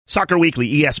Soccer Weekly,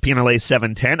 ESPN LA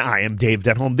 710. I am Dave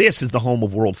Denholm. This is the home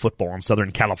of world football in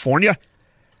Southern California.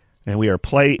 And we are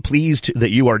pleased that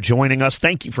you are joining us.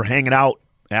 Thank you for hanging out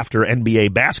after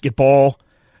NBA basketball.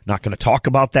 Not going to talk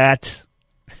about that.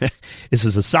 This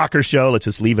is a soccer show. Let's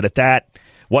just leave it at that.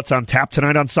 What's on tap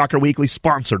tonight on Soccer Weekly?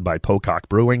 Sponsored by Pocock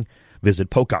Brewing. Visit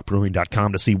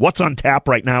pocockbrewing.com to see what's on tap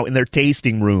right now in their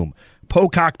tasting room.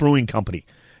 Pocock Brewing Company.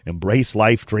 Embrace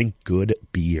life. Drink good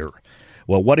beer.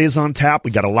 Well, what is on tap?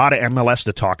 We got a lot of MLS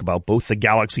to talk about, both the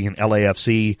Galaxy and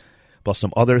LAFC, plus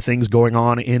some other things going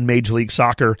on in Major League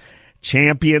Soccer.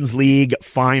 Champions League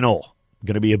final.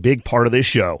 Going to be a big part of this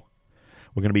show.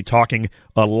 We're going to be talking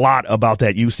a lot about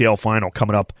that UCL final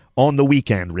coming up on the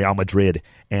weekend. Real Madrid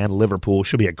and Liverpool.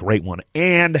 Should be a great one.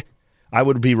 And I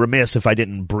would be remiss if I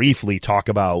didn't briefly talk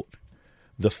about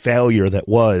the failure that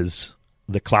was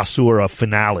the Clausura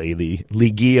finale, the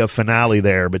Liguilla finale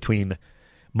there between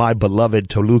my beloved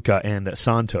Toluca and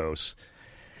Santos.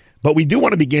 But we do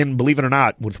want to begin, believe it or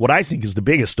not, with what I think is the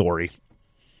biggest story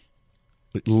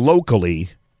locally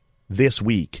this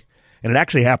week. And it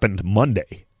actually happened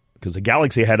Monday because the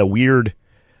Galaxy had a weird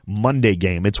Monday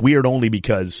game. It's weird only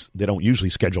because they don't usually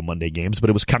schedule Monday games, but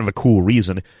it was kind of a cool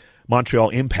reason.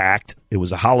 Montreal Impact, it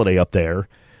was a holiday up there,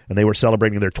 and they were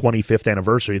celebrating their 25th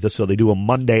anniversary, so they do a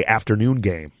Monday afternoon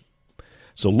game.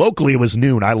 So locally it was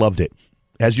noon. I loved it.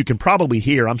 As you can probably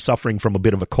hear, I'm suffering from a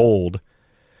bit of a cold.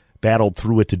 Battled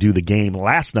through it to do the game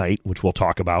last night, which we'll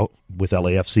talk about with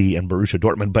LAFC and Borussia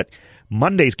Dortmund. But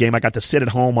Monday's game, I got to sit at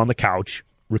home on the couch,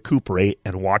 recuperate,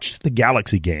 and watch the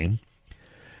Galaxy game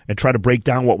and try to break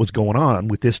down what was going on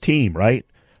with this team, right?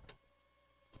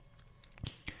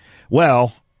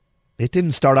 Well, it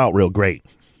didn't start out real great.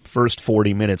 First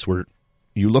 40 minutes where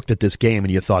you looked at this game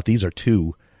and you thought these are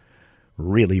two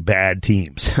really bad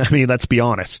teams. I mean, let's be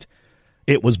honest.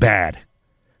 It was bad.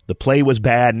 The play was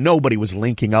bad. Nobody was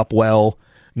linking up well.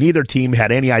 Neither team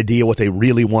had any idea what they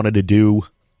really wanted to do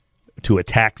to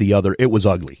attack the other. It was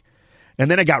ugly. And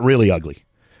then it got really ugly.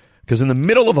 Because in the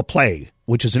middle of a play,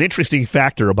 which is an interesting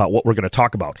factor about what we're going to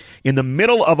talk about, in the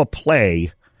middle of a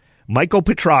play, Michael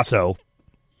Petrasso,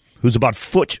 who's about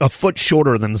a foot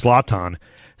shorter than Zlatan,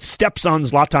 steps on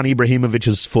Zlatan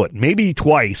Ibrahimovic's foot. Maybe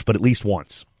twice, but at least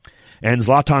once. And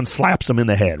Zlatan slaps him in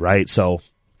the head, right? So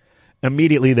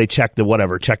immediately they check the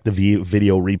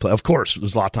video replay. Of course,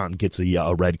 Zlatan gets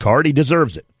a red card. He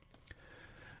deserves it.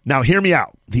 Now, hear me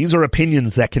out. These are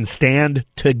opinions that can stand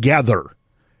together,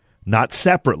 not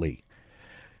separately.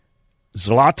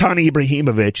 Zlatan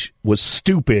Ibrahimovic was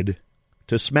stupid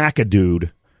to smack a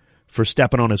dude for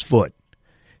stepping on his foot.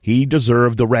 He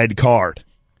deserved the red card.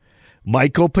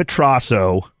 Michael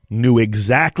Petrasso knew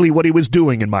exactly what he was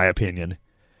doing, in my opinion,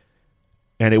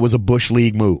 and it was a Bush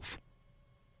League move.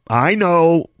 I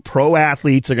know pro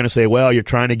athletes are going to say, well, you're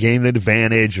trying to gain an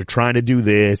advantage, you're trying to do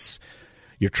this,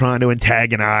 you're trying to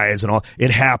antagonize and all. It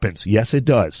happens. Yes, it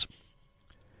does.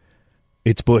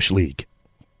 It's Bush League.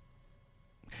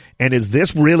 And is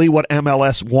this really what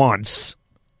MLS wants?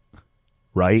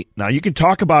 Right? Now, you can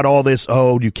talk about all this,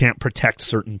 you can't protect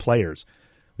certain players.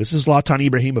 This is Zlatan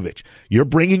Ibrahimovic. You're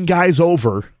bringing guys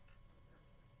over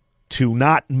to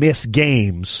not miss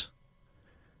games,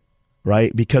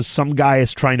 right? Because some guy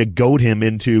is trying to goad him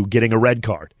into getting a red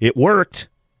card. It worked.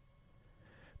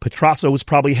 Petrasso was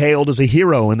probably hailed as a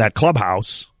hero in that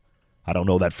clubhouse. I don't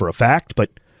know that for a fact,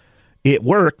 but it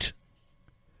worked.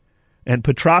 And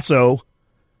Petrasso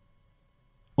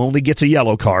only gets a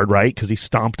yellow card, right? Because he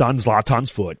stomped on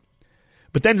Zlatan's foot.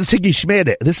 But then Siggy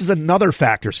Schmid, this is another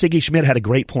factor. Siggy Schmid had a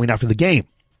great point after the game.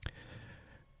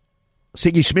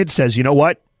 Siggy Schmid says, you know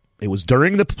what? It was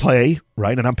during the play,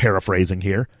 right? And I'm paraphrasing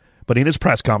here. But in his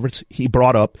press conference, he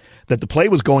brought up that the play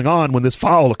was going on when this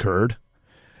foul occurred,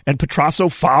 and Petrasso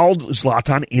fouled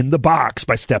Zlatan in the box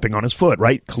by stepping on his foot,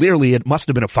 right? Clearly, it must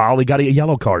have been a foul. He got a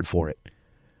yellow card for it.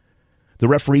 The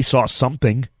referee saw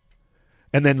something,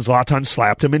 and then Zlatan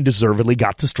slapped him and deservedly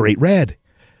got the straight red.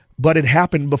 But it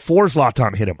happened before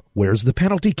Zlatan hit him. Where's the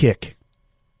penalty kick?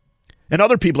 And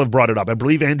other people have brought it up. I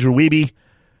believe Andrew Wiebe,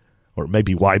 or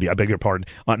maybe Wiebe, I beg your pardon,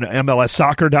 on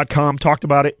MLSsoccer.com talked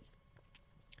about it.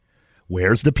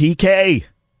 Where's the PK?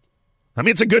 I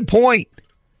mean, it's a good point.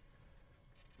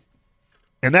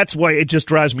 And that's why it just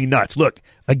drives me nuts. Look,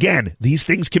 again, these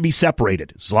things can be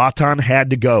separated. Zlatan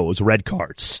had to go. It was a red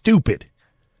card. Stupid.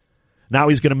 Now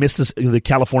he's going to miss the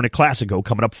California Classico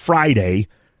coming up Friday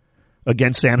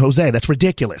against San Jose. That's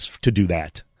ridiculous to do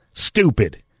that.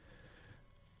 Stupid.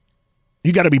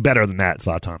 You got to be better than that,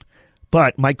 Zlatan.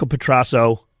 But Michael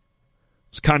Petrasso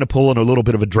was kind of pulling a little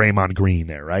bit of a Draymond Green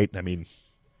there, right? I mean,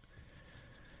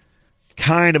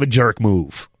 kind of a jerk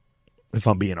move. if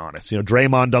I'm being honest.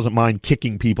 Draymond doesn't mind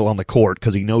kicking people on the court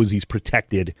because he knows he's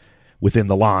protected within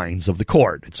the lines of the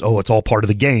court. It's all part of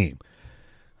the game.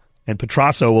 And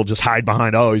Petrasso will just hide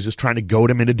behind, he's just trying to goad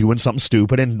him into doing something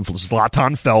stupid, and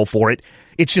Zlatan fell for it.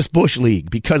 It's just Bush League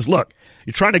because, look,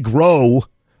 you're trying to grow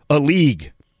a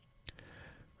league.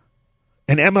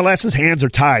 And MLS's hands are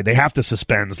tied. They have to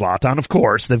suspend Zlatan, of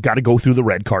course. They've got to go through the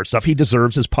red card stuff. He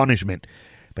deserves his punishment.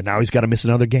 But now he's got to miss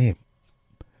another game.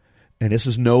 And this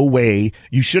is no way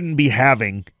you shouldn't be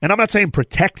having, and I'm not saying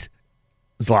protect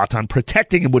Zlatan.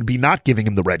 Protecting him would be not giving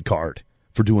him the red card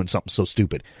for doing something so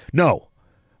stupid. No,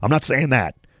 I'm not saying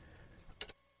that.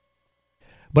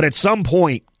 But at some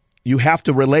point, you have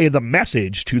to relay the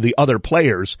message to the other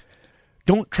players.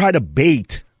 Don't try to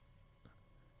bait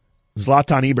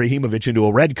Zlatan Ibrahimovic into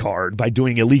a red card by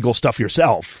doing illegal stuff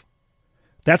yourself.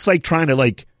 That's like trying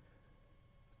to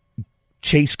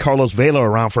chase Carlos Vela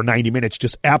around for 90 minutes,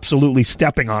 just absolutely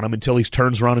stepping on him until he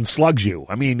turns around and slugs you.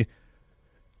 I mean,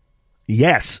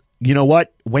 yes, you know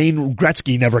what? Wayne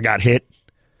Gretzky never got hit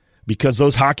because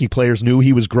those hockey players knew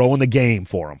he was growing the game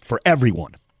for him, for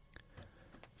everyone.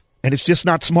 And it's just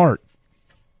not smart.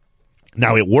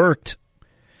 Now, it worked,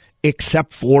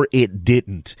 except for it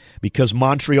didn't, because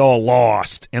Montreal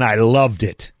lost, and I loved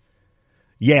it.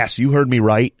 Yes, you heard me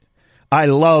right. I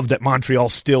love that Montreal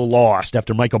still lost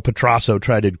after Michael Petrasso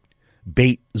tried to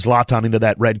bait Zlatan into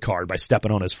that red card by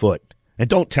stepping on his foot. And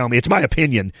don't tell me, it's my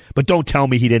opinion, but don't tell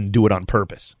me he didn't do it on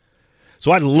purpose.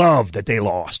 So I love that they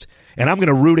lost. And I'm going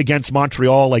to root against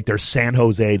Montreal like they're San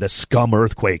Jose, the scum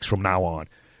earthquakes from now on.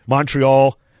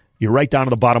 Montreal, you're right down to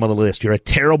the bottom of the list. You're a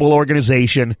terrible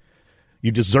organization.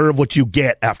 You deserve what you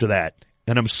get after that.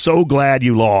 And I'm so glad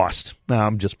you lost. Now,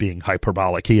 I'm just being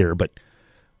hyperbolic here, but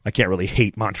I can't really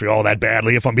hate Montreal that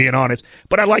badly, if I'm being honest.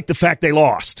 But I like the fact they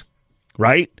lost,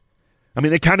 right? I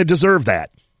mean, they kind of deserve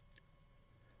that.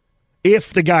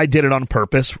 If the guy did it on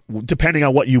purpose, depending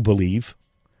on what you believe,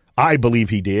 I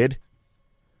believe he did.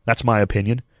 That's my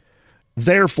opinion.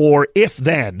 Therefore, if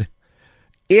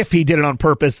he did it on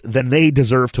purpose, then they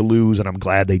deserve to lose, and I'm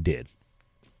glad they did.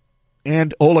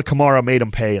 And Ola Kamara made him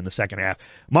pay in the second half.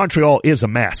 Montreal is a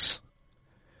mess.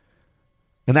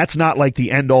 And that's not like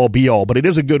the end-all, be-all, but it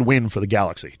is a good win for the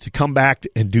Galaxy. To come back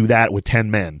and do that with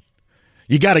 10 men,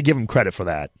 you got to give them credit for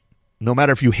that, no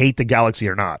matter if you hate the Galaxy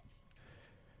or not.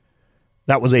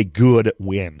 That was a good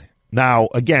win. Now,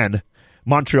 again,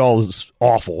 Montreal is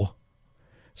awful,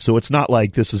 so it's not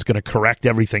like this is going to correct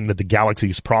everything that the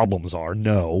Galaxy's problems are.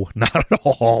 No, not at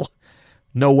all.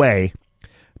 No way.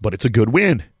 But it's a good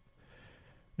win.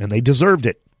 And they deserved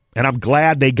it. And I'm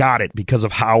glad they got it because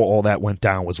of how all that went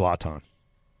down with Zlatan.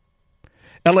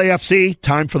 LAFC,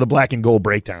 time for the black and gold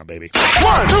breakdown, baby.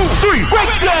 1, 2, 3,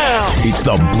 breakdown! It's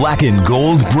the black and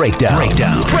gold breakdown. Break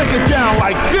it down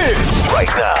like this right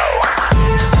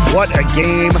now. What a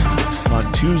game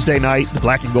on Tuesday night, the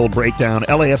black and gold breakdown.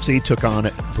 LAFC took on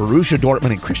Borussia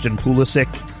Dortmund and Christian Pulisic.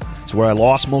 It's where I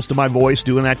lost most of my voice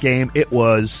doing that game. It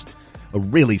was a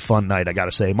really fun night, I got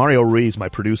to say. Mario Ruiz, my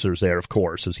producer, is there, of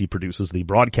course, as he produces the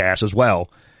broadcast as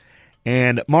well.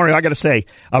 And, Mario, I got to say,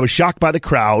 I was shocked by the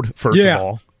crowd, first of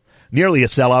all. Nearly a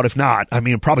sellout, if not. I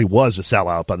mean, it probably was a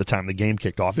sellout by the time the game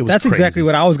kicked off. It was That's crazy. exactly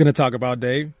what I was going to talk about,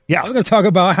 Dave. Yeah. I was going to talk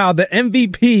about how the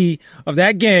MVP of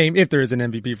that game, if there is an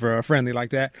MVP for a friendly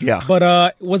like that,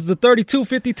 but was the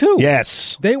 32-52.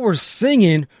 Yes. They were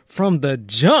singing from the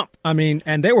jump. I mean,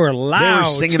 and they were loud, They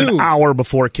were singing too. an hour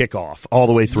before kickoff, all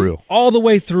the way through. All the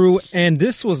way through, and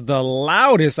this was the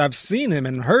loudest I've seen them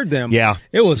and heard them. Yeah.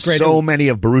 It was great. So many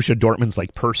of Borussia Dortmund's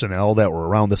personnel that were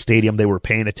around the stadium, they were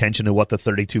paying attention to what the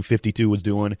 32-52 was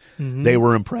doing. Mm-hmm. They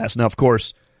were impressed. Now, of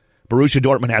course, Borussia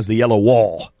Dortmund has the yellow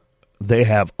wall. They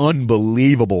have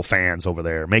unbelievable fans over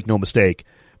there, make no mistake.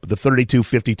 But the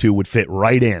 32-52 would fit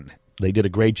right in. They did a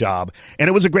great job. And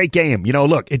it was a great game.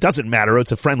 Look, it doesn't matter.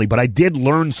 It's a friendly. But I did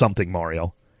learn something,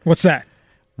 Mario. What's that?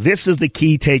 This is the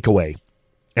key takeaway.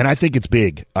 And I think it's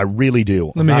big. I really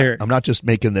do. Let me hear it. I'm not just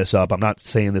making this up. I'm not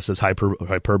saying this as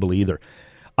hyperbole either.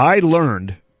 I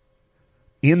learned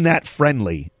in that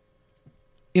friendly,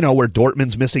 where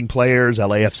Dortmund's missing players,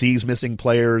 LAFC's missing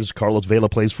players, Carlos Vela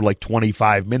plays for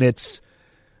 25 minutes,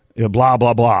 blah,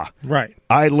 blah, blah. Right.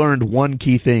 I learned one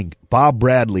key thing. Bob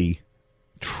Bradley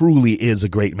truly is a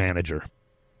great manager.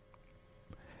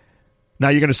 Now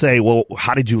you're going to say, well,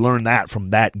 how did you learn that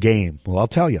from that game? Well, I'll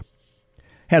tell you. It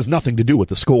has nothing to do with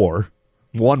the score.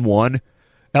 1-1.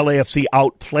 LAFC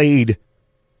outplayed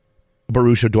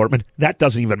Borussia Dortmund. That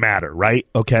doesn't even matter, right?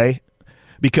 Okay?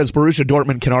 Because Borussia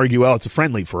Dortmund can argue, it's a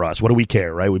friendly for us. What do we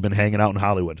care, right? We've been hanging out in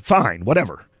Hollywood. Fine,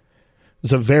 whatever.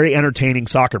 It's a very entertaining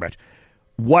soccer match.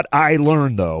 What I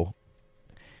learned, though,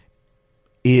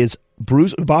 is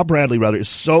Bob Bradley is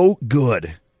so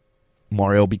good,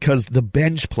 Mario, because the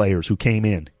bench players who came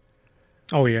in,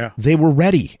 oh yeah, they were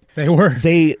ready.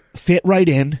 They fit right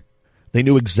in. They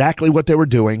knew exactly what they were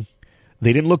doing.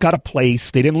 They didn't look out of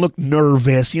place. They didn't look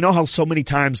nervous. You know how so many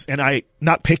times, and I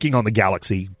not picking on the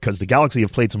Galaxy, because the Galaxy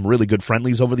have played some really good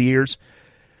friendlies over the years,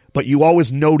 but you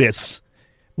always notice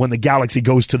when the Galaxy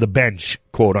goes to the bench,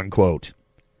 quote unquote,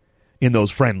 in those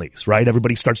friendlies, right?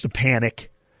 Everybody starts to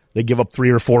panic. They give up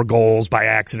 3 or 4 goals by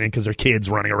accident because their kids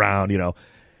running around, you know.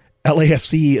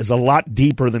 LAFC is a lot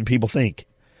deeper than people think.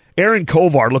 Aaron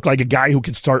Kovar looked like a guy who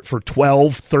could start for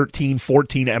 12, 13,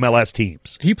 14 MLS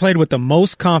teams. He played with the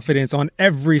most confidence on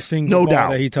every single ball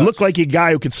that he touched. Looked like a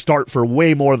guy who could start for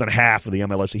way more than half of the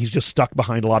MLS. He's just stuck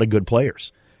behind a lot of good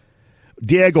players.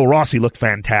 Diego Rossi looked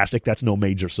fantastic. That's no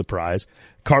major surprise.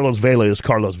 Carlos Vela is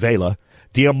Carlos Vela.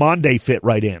 Diamande fit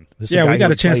right in. We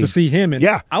got a chance to see him, and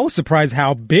I was surprised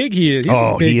how big he is. He's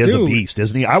a big he is dude. A beast,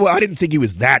 isn't he? I didn't think he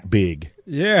was that big.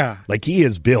 Yeah. Like, he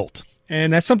is built.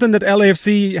 And that's something that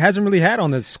LAFC hasn't really had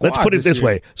on the squad. Let's put it this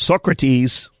way.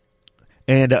 Socrates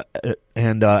and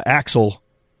Axel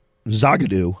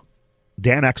Zagadou,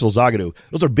 Dan Axel Zagadou,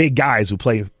 those are big guys who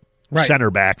play center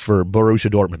back for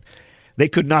Borussia Dortmund. They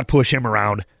could not push him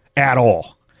around at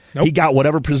all. Nope. He got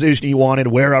whatever position he wanted,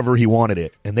 wherever he wanted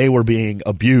it, and they were being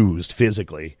abused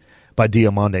physically by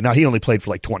Diamande. Now, he only played for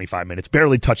like 25 minutes,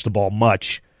 barely touched the ball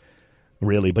much,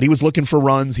 really, but he was looking for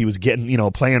runs. He was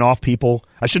getting, playing off people.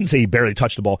 I shouldn't say he barely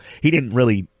touched the ball. He didn't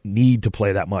really need to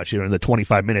play that much. In the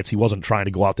 25 minutes, he wasn't trying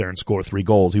to go out there and score 3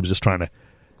 goals. He was just trying to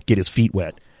get his feet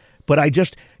wet. But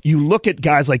you look at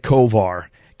guys like Kovar,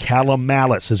 Callum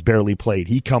Malice has barely played.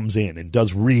 He comes in and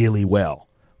does really well,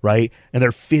 right? And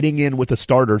they're fitting in with the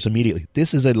starters immediately.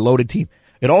 This is a loaded team.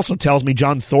 It also tells me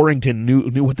John Thorrington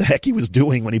knew what the heck he was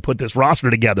doing when he put this roster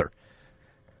together.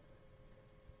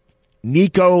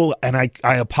 Nico, and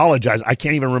I apologize, I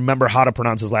can't even remember how to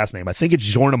pronounce his last name. I think it's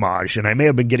Jornamage, and I may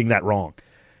have been getting that wrong.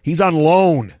 He's on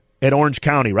loan at Orange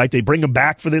County, right? They bring him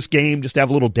back for this game just to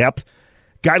have a little depth.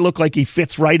 Guy looked like he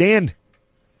fits right in.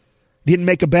 He didn't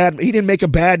make a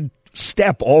bad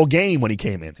step all game when he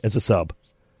came in as a sub.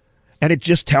 And it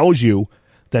just tells you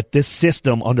that this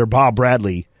system under Bob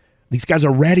Bradley, these guys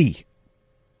are ready.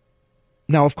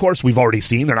 Now, of course, we've already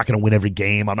seen they're not going to win every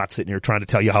game. I'm not sitting here trying to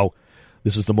tell you how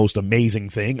this is the most amazing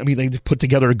thing. I mean, they put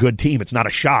together a good team. It's not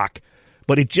a shock.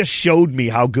 But it just showed me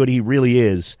how good he really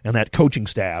is and that coaching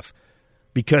staff,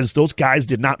 because those guys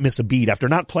did not miss a beat after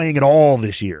not playing at all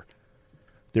this year.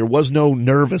 There was no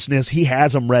nervousness. He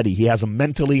has them ready. He has them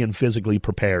mentally and physically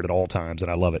prepared at all times,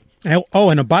 and I love it. And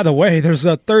by the way, there's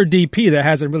a third DP that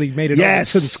hasn't really made it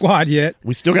to the squad yet.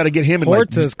 We still got to get him in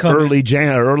early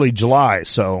July.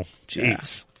 So,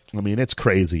 jeez. Yeah. I mean, it's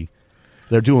crazy.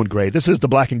 They're doing great. This is the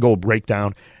Black and Gold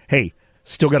Breakdown. Hey,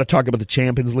 still got to talk about the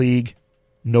Champions League.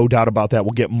 No doubt about that.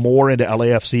 We'll get more into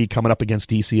LAFC coming up against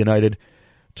DC United,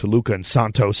 Toluca and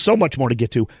Santos. So much more to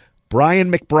get to.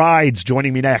 Brian McBride's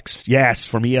joining me next. Yes,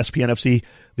 from ESPN FC,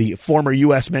 the former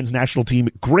U.S. men's national team.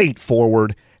 Great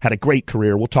forward. Had a great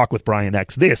career. We'll talk with Brian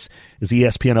next. This is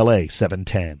ESPN LA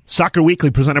 710. Soccer Weekly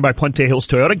presented by Puente Hills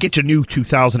Toyota. Get your new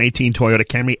 2018 Toyota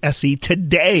Camry SE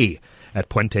today at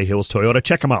Puente Hills Toyota.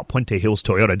 Check them out,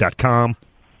 puentehillstoyota.com.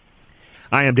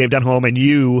 I am Dave Denholm, and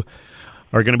you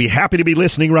are going to be happy to be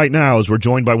listening right now as we're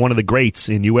joined by one of the greats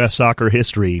in U.S. soccer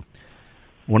history.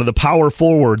 One of the power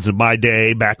forwards of my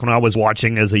day, back when I was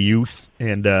watching as a youth.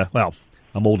 And,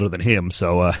 I'm older than him,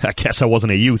 so I guess I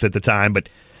wasn't a youth at the time. But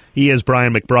he is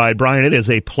Brian McBride. Brian, it is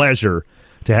a pleasure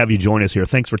to have you join us here.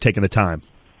 Thanks for taking the time.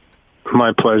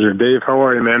 My pleasure. Dave, how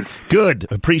are you, man? Good.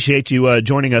 Appreciate you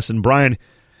joining us. And, Brian,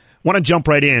 want to jump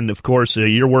right in. Of course,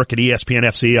 your work at ESPN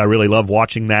FC, I really love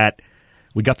watching that.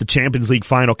 We got the Champions League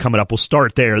final coming up. We'll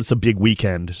start there. It's a big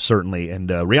weekend, certainly.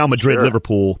 And Real Madrid,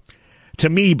 Liverpool. To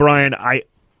me, Brian, I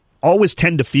always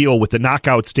tend to feel with the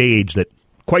knockout stage that,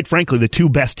 quite frankly, the two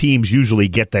best teams usually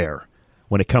get there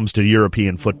when it comes to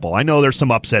European football. I know there's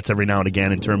some upsets every now and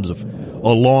again in terms of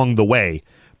along the way,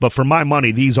 but for my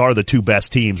money, these are the two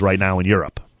best teams right now in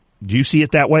Europe. Do you see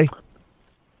it that way?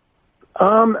 I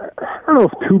don't know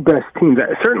if two best teams.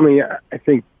 Certainly, I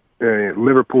think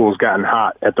Liverpool's gotten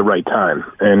hot at the right time,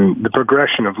 and the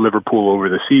progression of Liverpool over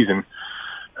the season,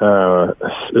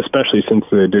 especially since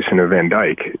the addition of Van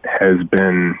Dijk, has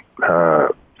been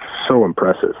so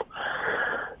impressive.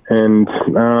 And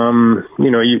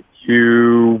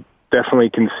you definitely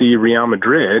can see Real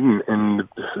Madrid, and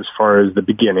as far as the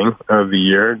beginning of the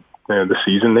year, the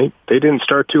season, they didn't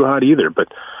start too hot either. But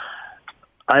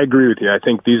I agree with you. I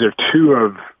think these are two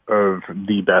of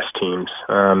the best teams.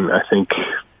 I think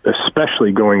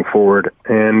especially going forward,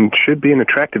 and should be an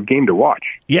attractive game to watch.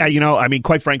 Yeah, I mean,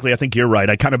 quite frankly, I think you're right.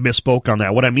 I kind of misspoke on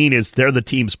that. What I mean is they're the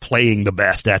teams playing the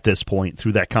best at this point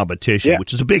through that competition,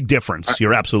 which is a big difference.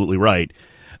 You're absolutely right.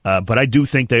 But I do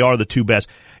think they are the two best.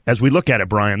 As we look at it,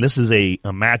 Brian, this is a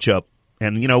matchup,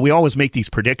 and, we always make these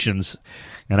predictions,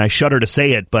 and I shudder to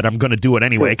say it, but I'm going to do it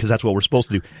anyway because that's what we're supposed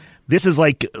to do. This is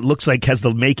looks like has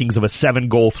the makings of a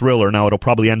 7-goal thriller. Now it'll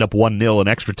probably end up 1-0 in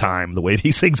extra time the way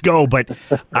these things go. But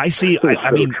I see.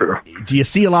 I mean, do you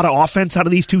see a lot of offense out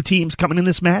of these two teams coming in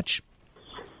this match?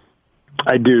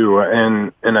 I do,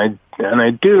 and I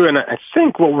do, and I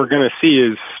think what we're going to see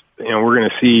is we're going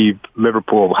to see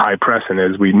Liverpool high pressing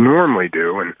as we normally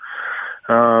do,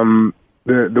 and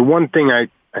the one thing I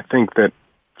think that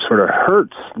sort of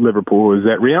hurts Liverpool is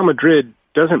that Real Madrid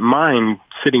doesn't mind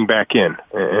sitting back in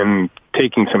and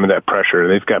taking some of that pressure.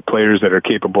 They've got players that are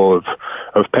capable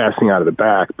of passing out of the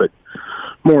back, but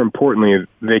more importantly,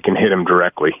 they can hit them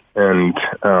directly. And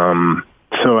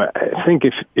so I think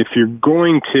if we're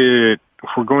going to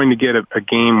get a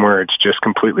game where it's just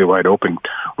completely wide open,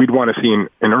 we'd want to see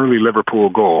an early Liverpool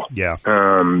goal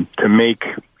to make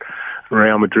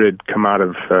Real Madrid come out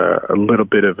of a little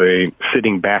bit of a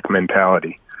sitting back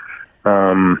mentality.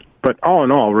 But all in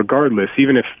all, regardless,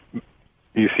 even if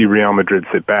you see Real Madrid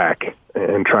sit back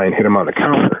and try and hit them on the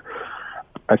counter,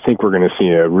 I think we're going to see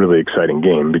a really exciting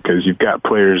game because you've got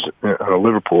players on the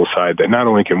Liverpool side that not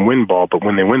only can win ball, but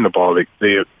when they win the ball,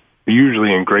 they're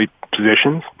usually in great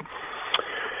positions.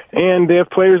 And they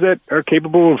have players that are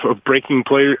capable of breaking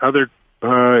other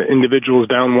individuals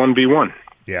down 1v1.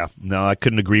 Yeah, no, I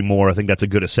couldn't agree more. I think that's a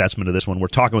good assessment of this one. We're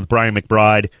talking with Brian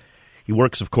McBride. He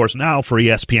works, of course, now for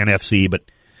ESPN FC, but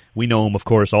we know him, of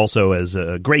course, also as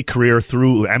a great career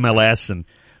through MLS, and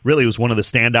really was one of the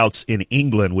standouts in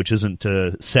England, which isn't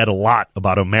said a lot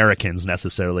about Americans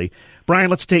necessarily. Brian,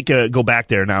 let's go back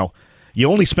there now.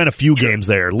 You only spent a few games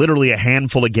there, literally a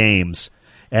handful of games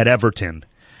at Everton,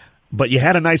 but you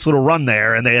had a nice little run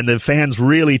there, and the fans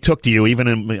really took to you. I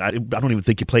don't even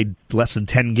think you played less than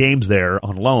 10 games there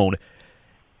on loan.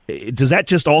 Does that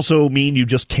just also mean you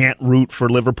just can't root for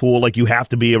Liverpool? Like you have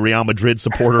to be a Real Madrid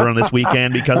supporter on this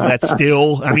weekend because that's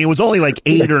still, it was only like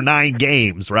 8 or 9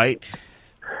 games, right?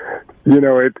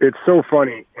 It's so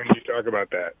funny when you talk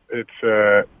about that. It's,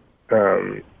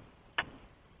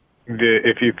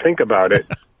 if you think about it,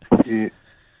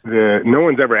 no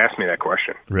one's ever asked me that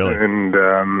question. Really? And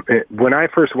when I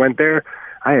first went there,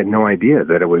 I had no idea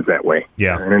that it was that way.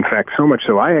 Yeah. And in fact, so much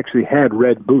so, I actually had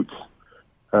red boots.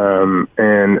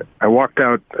 And I walked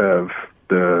out of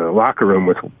the locker room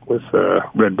with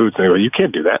red boots, and they go, "You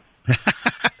can't do that."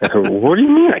 I said, "What do you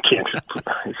mean I can't?"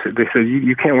 They said,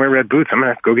 "You can't wear red boots. I'm going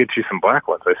to have to go get you some black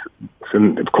ones." I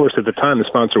said, of course, at the time, the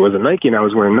sponsor was Nike, and I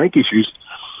was wearing Nike shoes.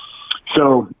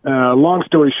 So, long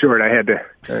story short, I had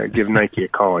to give Nike a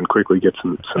call and quickly get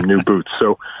some new boots.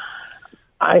 So,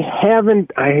 I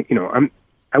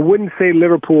wouldn't say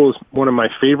Liverpool is one of my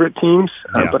favorite teams,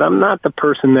 but I'm not the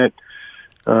person that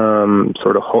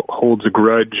sort of holds a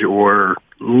grudge or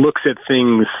looks at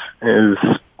things as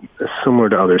similar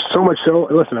to others. So much so,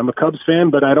 listen, I'm a Cubs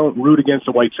fan, but I don't root against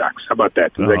the White Sox. How about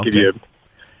that? Does that give you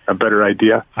a better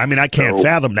idea? I can't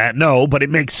fathom that, no, but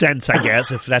it makes sense, I guess,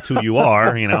 if that's who you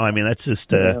are. That's just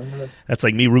that's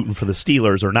like me rooting for the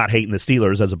Steelers or not hating the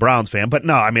Steelers as a Browns fan. But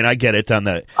no, I get it on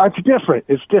the. It's different.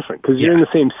 It's different because you're in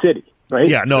the same city, right?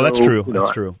 Yeah, no, that's true.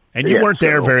 That's true. And you weren't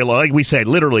there very long. Like we said,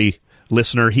 literally.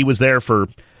 Listener, he was there for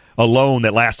a loan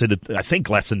that lasted, I think,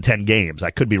 less than 10 games. I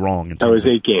could be wrong. It was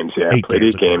 8 games, yeah. I played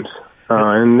 8 games.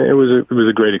 And it was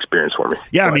a great experience for me.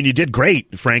 Yeah, you did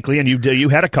great, frankly, and you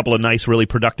had a couple of nice, really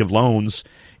productive loans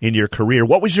in your career.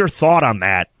 What was your thought on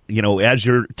that, as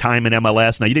your time in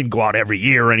MLS? Now, you didn't go out every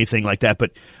year or anything like that,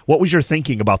 but what was your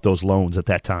thinking about those loans at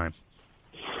that time?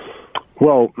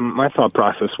 Well, my thought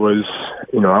process was,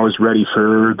 I was ready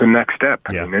for the next step.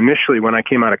 Yeah. Initially, when I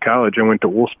came out of college, I went to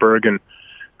Wolfsburg, and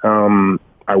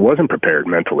I wasn't prepared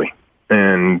mentally,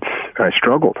 and I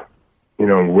struggled,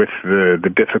 with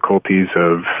the difficulties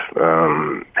of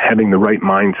having the right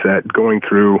mindset, going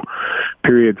through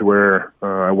periods where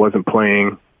I wasn't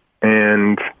playing,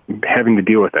 and having to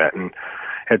deal with that. And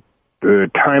at the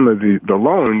time of the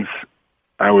loans,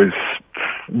 I was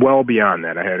well beyond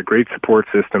that. I had a great support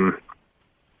system.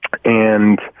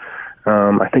 And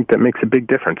I think that makes a big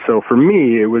difference. So for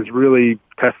me, it was really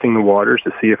testing the waters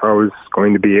to see if I was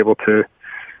going to be able to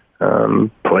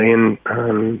play in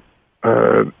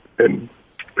a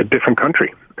different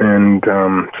country. And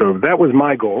so that was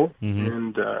my goal. Mm-hmm.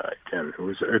 And again, it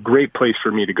was a great place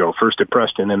for me to go. First at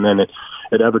Preston, and then at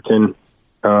Everton.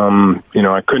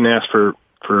 I couldn't ask for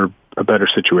a better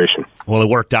situation. Well, it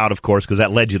worked out, of course, because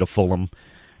that led you to Fulham,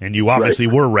 and you obviously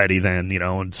were ready then,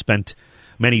 and spent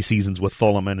many seasons with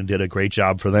Fulham and did a great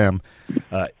job for them.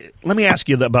 Let me ask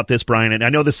you about this, Brian, and I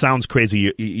know this sounds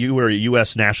crazy. You were a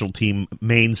U.S. national team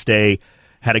mainstay,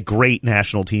 had a great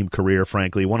national team career,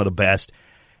 frankly, one of the best.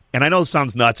 And I know this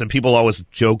sounds nuts, and people always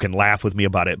joke and laugh with me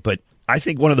about it, but I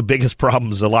think one of the biggest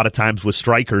problems a lot of times with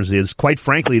strikers is, quite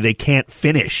frankly, they can't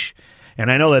finish.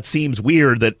 And I know that seems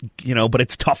weird, but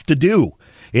it's tough to do.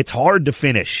 It's hard to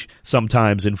finish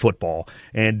sometimes in football,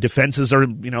 and defenses are,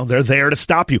 they're there to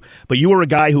stop you. But you were a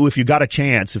guy who, if you got a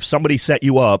chance, if somebody set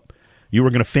you up, you were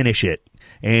going to finish it.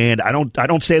 And I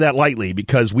don't say that lightly,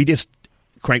 because we just,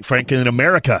 quite frankly, in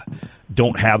America,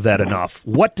 don't have that enough.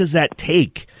 What does that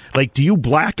take? Like, do you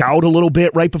black out a little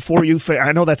bit right before you?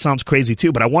 I know that sounds crazy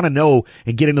too, but I want to know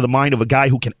and get into the mind of a guy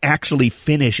who can actually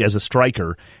finish as a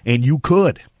striker, and you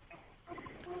could.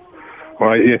 Well,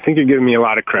 I think you're giving me a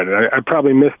lot of credit. I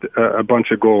probably missed a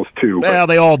bunch of goals, too. Well,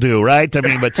 they all do, right?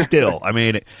 But still. Let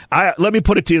me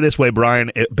put it to you this way,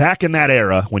 Brian. Back in that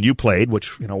era when you played,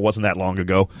 which, wasn't that long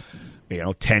ago,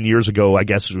 10 years ago, I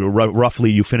guess,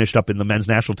 roughly, you finished up in the men's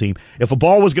national team. If a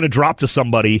ball was going to drop to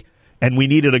somebody and we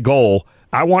needed a goal,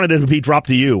 I wanted it to be dropped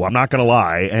to you. I'm not going to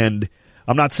lie. And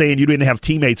I'm not saying you didn't have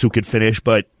teammates who could finish,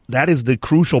 but that is the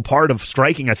crucial part of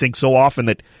striking, I think, so often,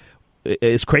 that,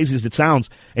 as crazy as it sounds,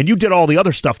 and you did all the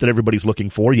other stuff that everybody's looking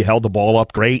for. You held the ball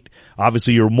up great.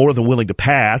 Obviously, you're more than willing to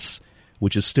pass,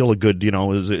 which is still a good,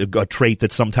 is a trait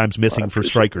that's sometimes missing for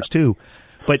strikers too.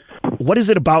 But what is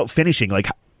it about finishing? Like,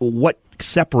 what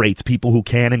separates people who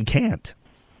can and can't?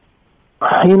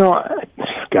 I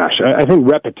think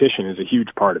repetition is a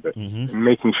huge part of it. Mm-hmm. And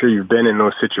making sure you've been in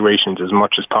those situations as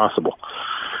much as possible.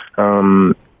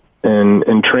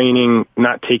 And training,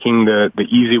 not taking the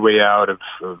easy way out of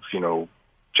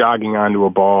jogging onto a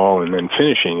ball and then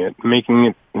finishing it,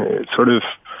 making it sort of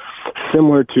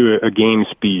similar to a game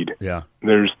speed. Yeah.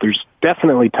 There's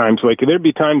definitely times, like there'd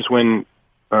be times when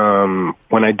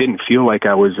I didn't feel like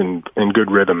I was in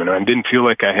good rhythm, and I didn't feel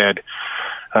like I had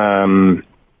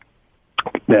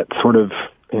that sort of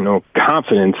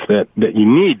confidence that you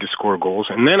need to score goals,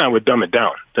 and then I would dumb it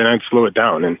down. Then I'd slow it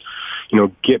down and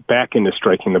get back into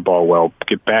striking the ball well,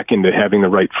 get back into having the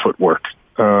right footwork.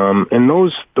 And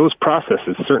those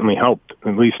processes certainly helped,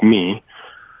 at least me.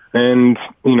 And,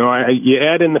 you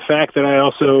add in the fact that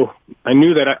I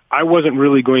knew that I wasn't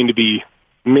really going to be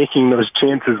making those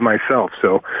chances myself.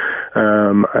 So,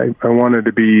 I wanted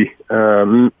to be,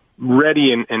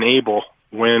 ready and able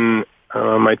when,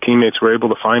 my teammates were able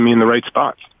to find me in the right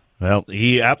spots. Well,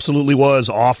 he absolutely was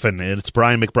often, and it's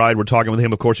Brian McBride. We're talking with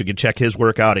him. Of course, you can check his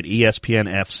work out at ESPN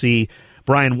FC.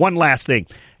 Brian, one last thing.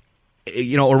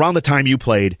 Around the time you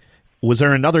played, was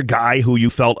there another guy who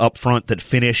you felt up front that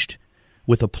finished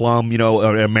with a plum,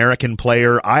 an American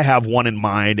player? I have one in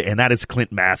mind, and that is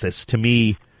Clint Mathis. To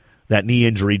me, that knee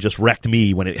injury just wrecked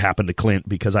me when it happened to Clint,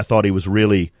 because I thought he was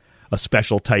really a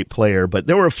special type player. But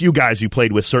there were a few guys you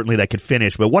played with certainly that could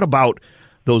finish. But what about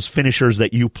those finishers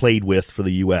that you played with for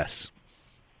the U.S.?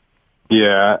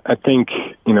 Yeah, I think,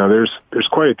 there's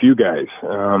quite a few guys.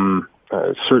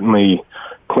 Certainly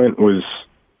Clint was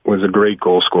a great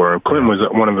goal scorer. Clint was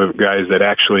one of the guys that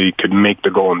actually could make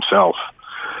the goal himself.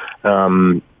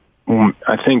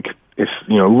 I think if,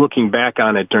 looking back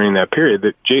on it during that period,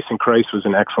 that Jason Kreis was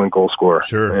an excellent goal scorer.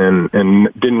 Sure. And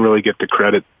didn't really get the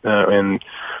credit. And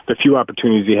the few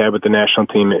opportunities he had with the national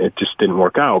team, it just didn't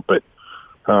work out. But,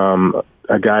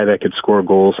 a guy that could score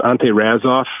goals. Ante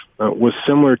Razov was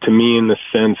similar to me in the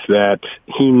sense that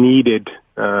he needed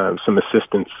some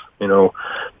assistance,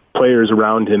 players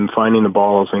around him finding the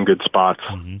balls in good spots.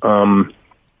 Mm-hmm.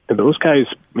 Those guys,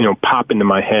 pop into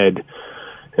my head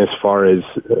as far as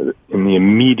in the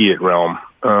immediate realm.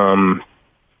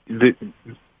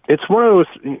 It's one of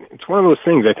those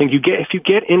things. I think if you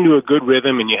get into a good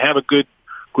rhythm and you have a good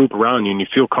group around you and you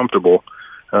feel comfortable,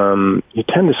 you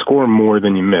tend to score more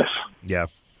than you miss. Yeah.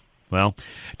 Well,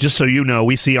 just so you know,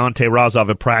 we see Ante Razov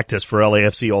at practice for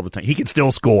LAFC all the time. He can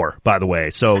still score, by the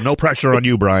way. So no pressure on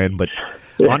you, Brian, but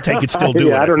Ante could still do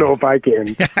it. I don't know if I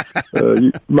can.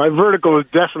 My vertical is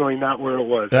definitely not where it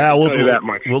was. I'll tell you that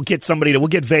much. We'll get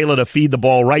Vela to feed the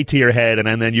ball right to your head,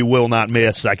 and then you will not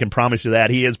miss. I can promise you that.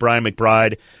 He is Brian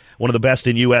McBride, one of the best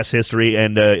in U.S. history,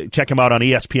 and check him out on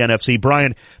ESPN FC.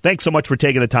 Brian, thanks so much for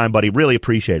taking the time, buddy. Really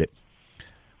appreciate it.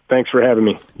 Thanks for having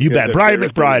me. You bet. Brian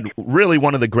McBride, really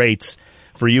one of the greats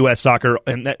for U.S. soccer.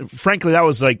 And frankly, that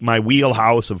was like my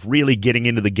wheelhouse of really getting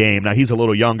into the game. Now, he's a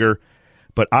little younger,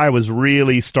 but I was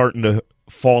really starting to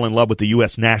fall in love with the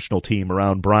U.S. national team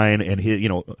around Brian and his,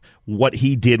 what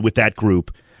he did with that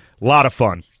group. A lot of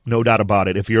fun. No doubt about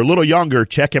it. If you're a little younger,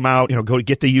 check him out. Go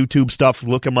get the YouTube stuff,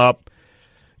 look him up.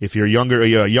 If you're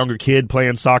a younger kid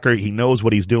playing soccer, he knows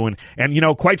what he's doing.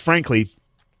 And, quite frankly,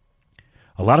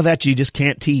 a lot of that you just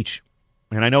can't teach.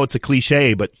 And I know it's a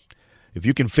cliche, but if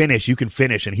you can finish, you can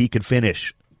finish, and he could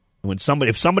finish.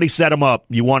 If somebody set him up,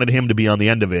 you wanted him to be on the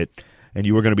end of it, and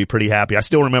you were going to be pretty happy. I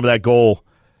still remember that goal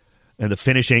and the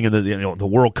finishing and the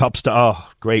World Cup stuff.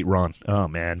 Oh, great run. Oh,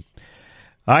 man.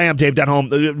 I am Dave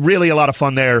Denholm. Really a lot of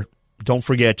fun there. Don't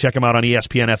forget, check him out on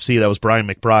ESPN FC. That was Brian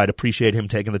McBride. Appreciate him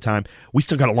taking the time. We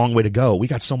still got a long way to go. We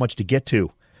got so much to get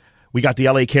to. We got the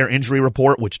LA Care injury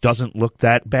report, which doesn't look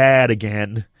that bad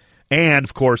again. And,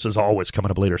 of course, as always,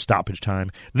 coming up later, Stoppage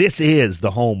Time. This is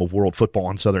the home of world football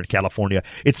in Southern California.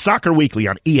 It's Soccer Weekly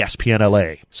on ESPN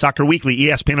LA. Soccer Weekly,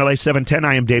 ESPN LA 710.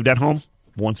 I am Dave Denholm.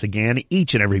 Once again,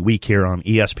 each and every week here on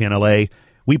ESPN LA,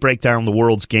 we break down the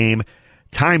world's game.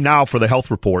 Time now for the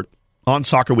health report on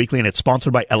Soccer Weekly, and it's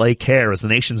sponsored by LA Care as the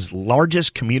nation's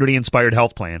largest community-inspired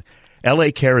health plan.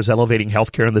 LA Care is elevating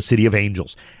healthcare in the City of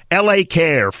Angels. LA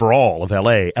Care for all of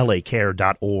LA,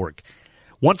 lacare.org.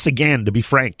 Once again, to be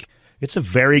frank, it's a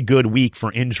very good week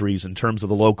for injuries in terms of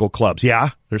the local clubs. Yeah,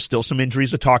 there's still some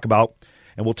injuries to talk about,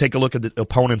 and we'll take a look at the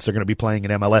opponents they're going to be playing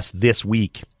in MLS this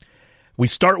week. We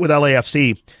start with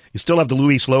LAFC. You still have the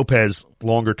Luis Lopez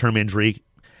longer-term injury,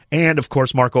 and, of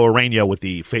course, Marco Arena with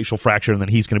the facial fracture, and then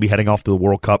he's going to be heading off to the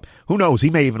World Cup. Who knows? He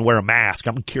may even wear a mask.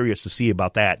 I'm curious to see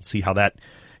about that and see how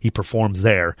he performs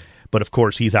there. But, of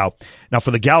course, he's out. Now,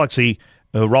 for the Galaxy,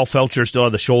 Rolf Felcher still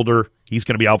had the shoulder. He's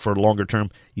going to be out for a longer term.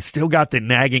 He's still got the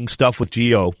nagging stuff with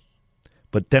Gio.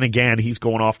 But then again, he's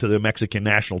going off to the Mexican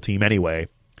national team anyway.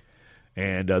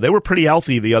 And they were pretty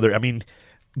healthy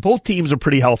both teams are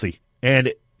pretty healthy.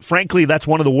 And frankly, that's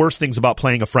one of the worst things about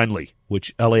playing a friendly,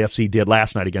 which LAFC did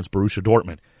last night against Borussia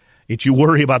Dortmund. You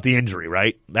worry about the injury,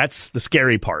 right? That's the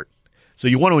scary part. So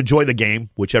you want to enjoy the game,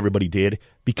 which everybody did,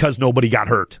 because nobody got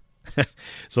hurt.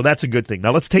 So that's a good thing.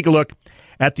 Now let's take a look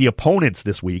at the opponents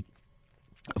this week.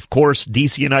 Of course,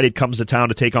 DC United comes to town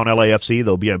to take on LAFC.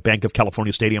 They'll be at Bank of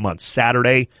California Stadium on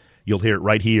Saturday. You'll hear it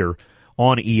right here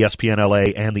on ESPN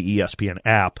LA and the ESPN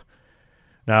app.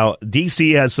 Now,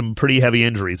 DC has some pretty heavy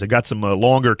injuries. They've got some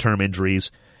longer-term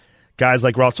injuries. Guys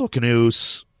like Russell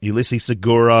Canus, Ulysses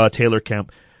Segura, Taylor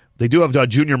Kemp. They do have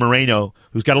Junior Moreno,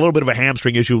 who's got a little bit of a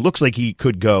hamstring issue. Looks like he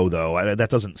could go, though. That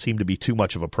doesn't seem to be too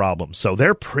much of a problem. So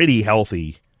they're pretty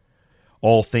healthy,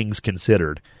 all things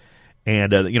considered.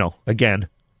 And, again,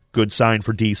 good sign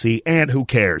for DC. And who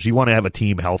cares? You want to have a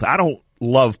team health. I don't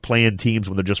love playing teams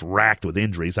when they're just racked with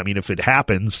injuries. If it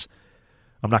happens,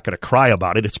 I'm not going to cry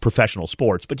about it. It's professional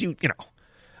sports. But,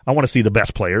 I want to see the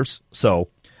best players. So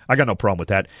I got no problem with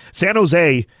that. San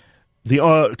Jose,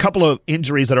 a couple of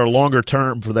injuries that are longer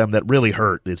term for them that really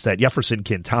hurt. It's that Jefferson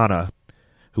Quintana,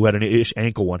 who had an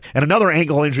ankle one. And another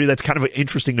ankle injury that's kind of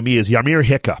interesting to me is Yarmir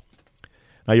Hicka.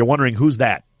 Now, you're wondering, who's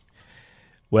that?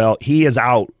 Well, he is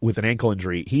out with an ankle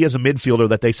injury. He is a midfielder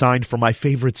that they signed for my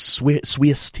favorite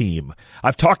Swiss team.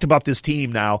 I've talked about this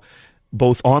team now,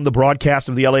 both on the broadcast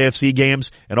of the LAFC games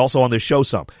and also on this show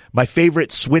some. My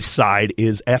favorite Swiss side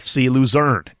is FC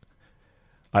Luzern.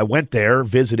 I went there,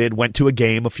 visited, went to a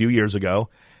game a few years ago,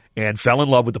 and fell in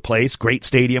love with the place. Great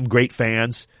stadium, great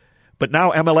fans. But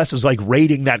now MLS is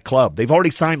raiding that club. They've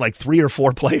already signed 3 or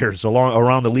 4 players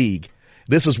around the league.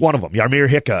 This is one of them, Yarmir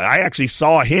Hicka. I actually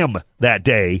saw him that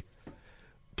day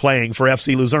playing for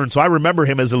FC Luzern, so I remember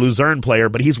him as a Luzern player,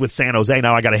 but he's with San Jose.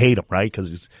 Now I got to hate him, right, because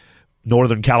he's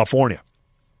Northern California.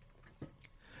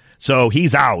 So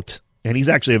he's out, and he's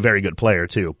actually a very good player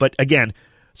too. But again,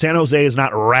 San Jose is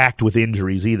not racked with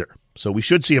injuries either. So we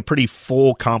should see a pretty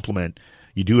full complement.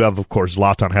 You do have, of course,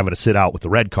 Zlatan having to sit out with the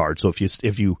red card. So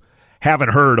if you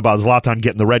haven't heard about Zlatan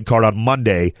getting the red card on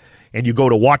Monday, and you go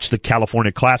to watch the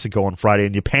California Classico on Friday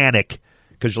and you panic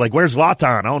because you're like, where's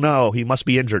Zlatan? Oh, no, he must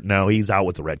be injured. No, he's out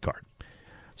with the red card.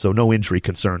 So no injury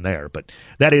concern there. But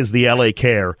that is the LA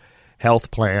Care health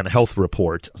plan, health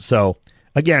report. So,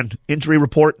 again, injury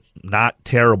report, not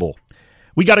terrible.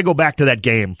 We got to go back to that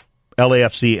game,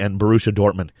 LAFC and Borussia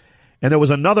Dortmund. And there was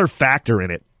another factor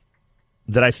in it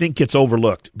that I think gets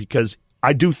overlooked because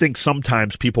I do think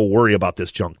sometimes people worry about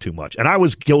this junk too much. And I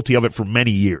was guilty of it for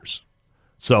many years.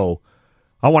 So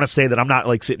I want to say that I'm not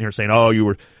sitting here saying, oh,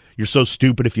 you're so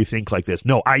stupid if you think like this.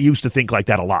 No, I used to think like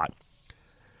that a lot.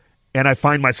 And I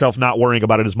find myself not worrying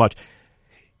about it as much.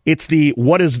 It's the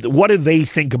what do they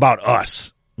think about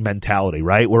us mentality,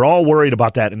 right? We're all worried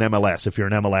about that in MLS if you're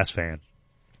an MLS fan.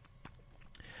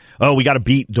 Oh, we got to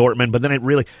beat Dortmund, but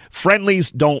then friendlies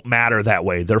don't matter that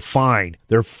way. They're fine.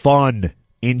 They're fun.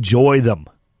 Enjoy them.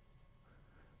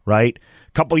 Right?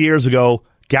 A couple years ago,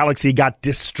 Galaxy got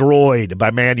destroyed by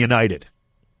Man United.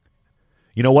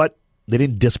 You know what? They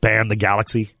didn't disband the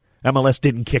Galaxy. MLS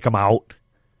didn't kick them out.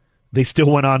 They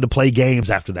still went on to play games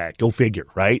after that. Go figure,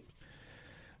 right?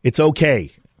 It's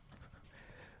okay.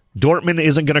 Dortmund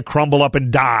isn't going to crumble up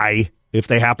and die if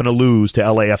they happen to lose to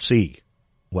LAFC.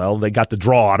 Well, they got the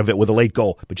draw out of it with a late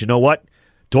goal. But you know what?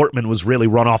 Dortmund was really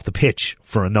run off the pitch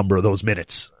for a number of those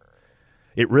minutes.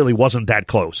 It really wasn't that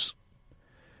close.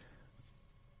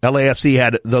 LAFC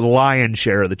had the lion's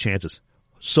share of the chances.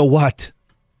 So what?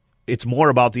 It's more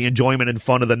about the enjoyment and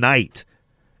fun of the night.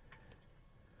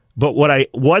 But what I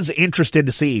was interested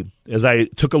to see, as I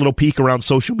took a little peek around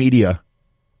social media,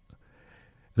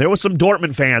 there was some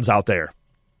Dortmund fans out there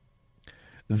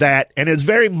that, and it's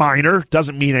very minor,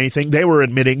 doesn't mean anything. They were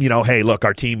admitting, hey, look,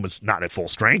 our team was not at full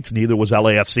strength. Neither was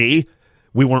LAFC.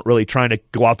 We weren't really trying to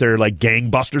go out there like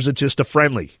gangbusters. It's just a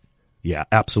friendly. Yeah,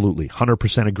 absolutely.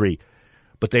 100% agree.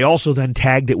 But they also then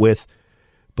tagged it with,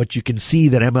 but you can see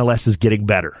that MLS is getting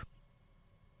better.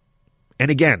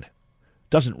 And again,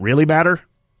 doesn't really matter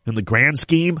in the grand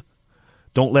scheme.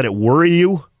 Don't let it worry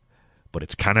you, but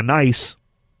it's kind of nice.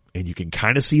 And you can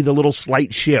kind of see the little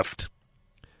slight shift.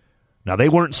 Now, they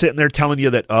weren't sitting there telling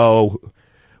you that, oh,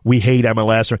 we hate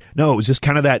MLS. No, it was just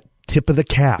kind of that tip of the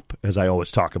cap, as I always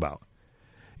talk about.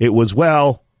 It was,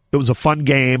 it was a fun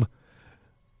game.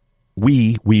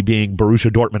 We being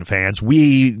Borussia Dortmund fans,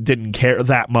 we didn't care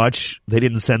that much. They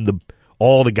didn't send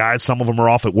all the guys. Some of them are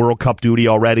off at World Cup duty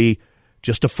already.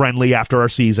 Just a friendly after our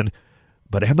season.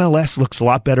 But MLS looks a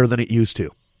lot better than it used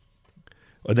to.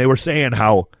 And they were saying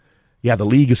how, the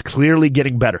league is clearly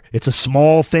getting better. It's a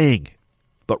small thing.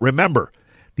 But remember,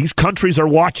 these countries are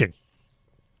watching.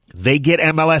 They get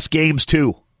MLS games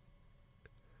too.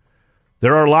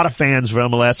 There are a lot of fans of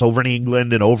MLS over in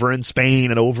England and over in Spain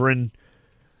and over in,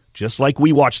 just like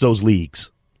we watch those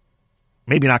leagues.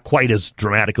 Maybe not quite as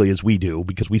dramatically as we do,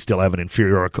 because we still have an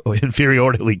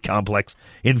inferiority complex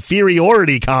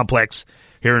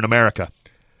here in America.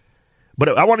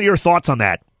 But I want your thoughts on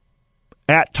that.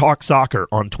 At Talk Soccer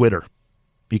on Twitter.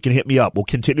 You can hit me up. We'll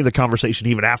continue the conversation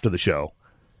even after the show.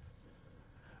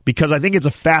 Because I think it's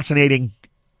a fascinating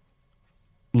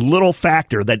little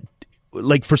factor that,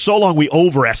 like, for so long we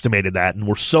overestimated that, and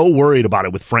we're so worried about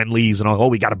it with friendlies and all. Oh,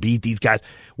 we got to beat these guys.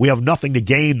 We have nothing to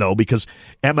gain, though, because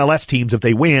MLS teams, if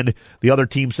they win, the other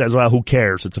team says, well, who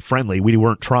cares? It's a friendly. We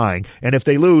weren't trying. And if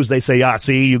they lose, they say,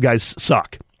 see, you guys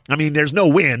suck. I mean, there's no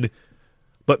win,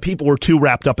 but people were too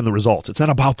wrapped up in the results. It's not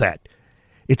about that.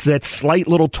 It's that slight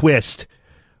little twist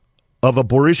of a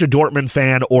Borussia Dortmund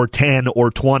fan or 10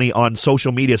 or 20 on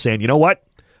social media saying, you know what?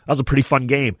 That was a pretty fun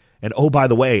game. And oh, by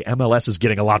the way, MLS is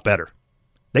getting a lot better.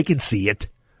 They can see it.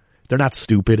 They're not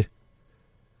stupid.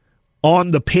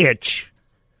 On the pitch,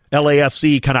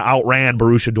 LAFC kind of outran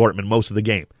Borussia Dortmund most of the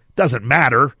game. Doesn't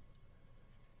matter.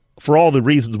 For all the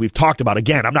reasons we've talked about.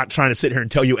 Again, I'm not trying to sit here and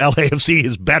tell you LAFC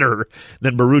is better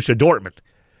than Borussia Dortmund.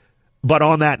 But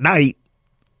on that night,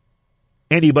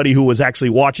 anybody who was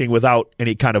actually watching without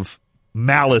any kind of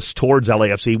malice towards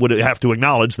LAFC would have to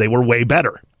acknowledge they were way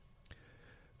better.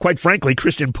 Quite frankly,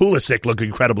 Christian Pulisic looked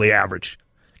incredibly average.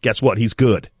 Guess what? He's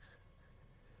good.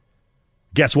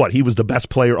 Guess what? He was the best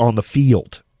player on the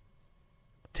field,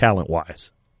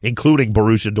 talent-wise, including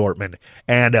Borussia Dortmund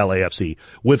and LAFC,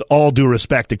 with all due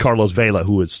respect to Carlos Vela,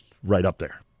 who is right up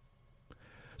there.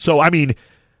 So, I mean,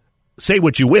 say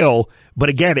what you will, but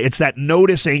again, it's that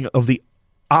noticing of the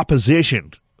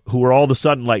opposition who are all of a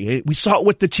sudden like, hey, we saw it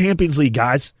with the Champions League,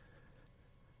 guys.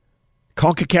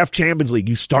 CONCACAF Champions League.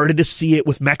 You started to see it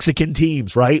with Mexican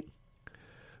teams, right?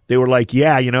 They were like, hey,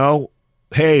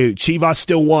 Chivas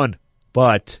still won,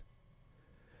 but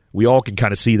we all can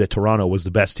kind of see that Toronto was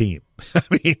the best team.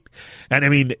 I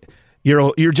mean,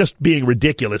 you're just being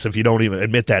ridiculous if you don't even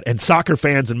admit that. And soccer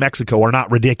fans in Mexico are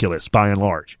not ridiculous by and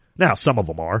large. Now, some of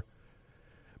them are.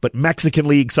 But Mexican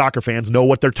League soccer fans know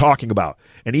what they're talking about.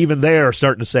 And even they're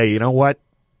starting to say, you know what?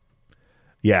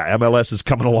 Yeah, MLS is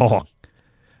coming along.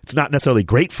 It's not necessarily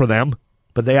great for them,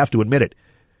 but they have to admit it.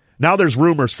 Now there's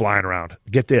rumors flying around.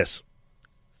 Get this.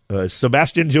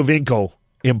 Sebastian Giovinco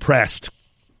impressed.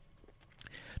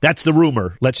 That's the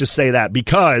rumor. Let's just say that.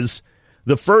 Because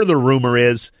the further rumor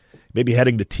is maybe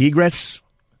heading to Tigres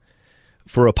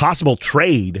for a possible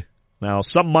trade. Now,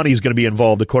 some money is going to be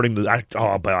involved according to...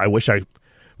 but I wish I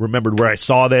remembered where I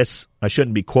saw this. I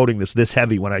shouldn't be quoting this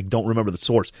heavy when I don't remember the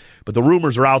source. But the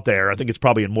rumors are out there. I think it's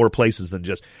probably in more places than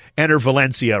just Enter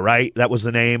Valencia, right? That was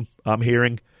the name I'm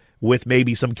hearing. With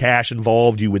maybe some cash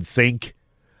involved, you would think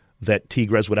that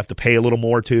Tigres would have to pay a little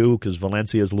more too, because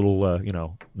Valencia is a little,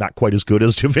 not quite as good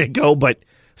as Giovinco, but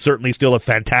certainly still a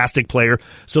fantastic player.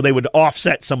 So they would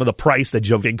offset some of the price that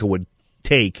Giovinco would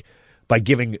take by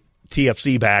giving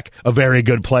TFC back a very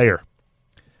good player.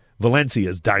 Valencia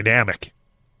is dynamic.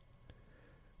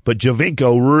 But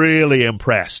Giovinco really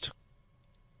impressed.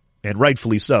 And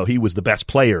rightfully so. He was the best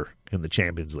player in the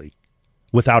Champions League,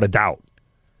 without a doubt.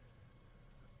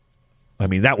 I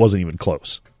mean, that wasn't even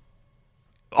close.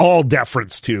 All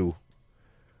deference to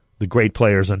the great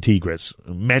players on Tigres.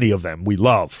 Many of them we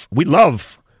love. We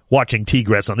love watching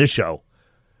Tigres on this show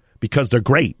because they're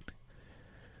great.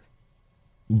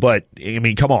 But, I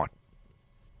mean, come on.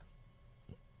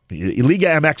 Liga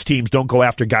MX teams don't go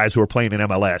after guys who are playing in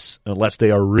MLS unless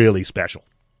they are really special.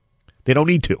 They don't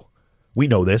need to. We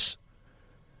know this.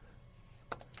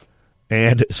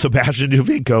 And Sebastian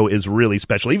Giovinco is really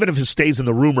special, even if it stays in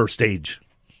the rumor stage.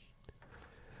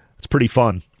 It's pretty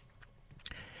fun.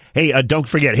 Hey, don't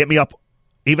forget, hit me up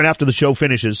even after the show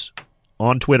finishes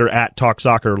on Twitter at Talk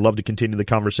Soccer. Love to continue the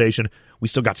conversation. We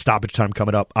still got stoppage time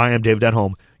coming up. I am Dave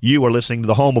Denholm. You are listening to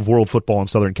the home of world football in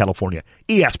Southern California,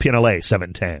 ESPN LA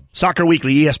 710. Soccer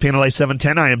Weekly, ESPN LA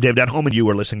 710. I am Dave Denholm, and you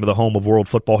are listening to the home of world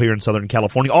football here in Southern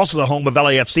California. Also the home of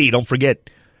LAFC. Don't forget,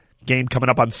 game coming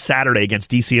up on Saturday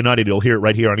against DC United. You'll hear it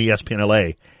right here on ESPN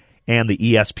LA and the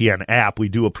ESPN app. We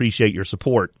do appreciate your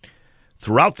support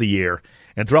throughout the year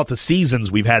and throughout the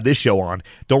seasons we've had this show on.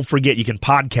 Don't forget you can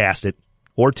podcast it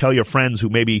or tell your friends who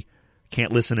maybe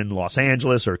can't listen in Los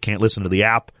Angeles or can't listen to the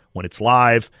app when it's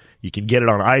live. You can get it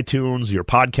on iTunes, your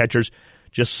podcatchers.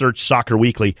 Just search Soccer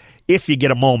Weekly. If you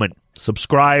get a moment,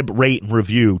 subscribe, rate, and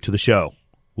review to the show.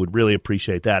 Would really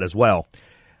appreciate that as well.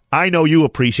 I know you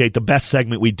appreciate the best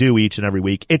segment we do each and every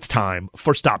week. It's time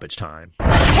for Stoppage Time. What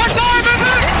time is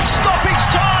it? It's stoppage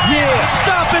time! Yeah,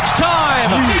 stoppage time!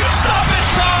 Yeah. Stoppage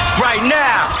time! Right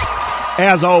now!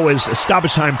 As always,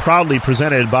 Stoppage Time proudly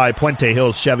presented by Puente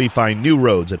Hills Chevy. Find new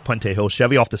roads at Puente Hills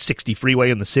Chevy off the 60 freeway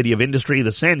in the City of Industry,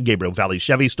 the San Gabriel Valley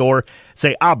Chevy store.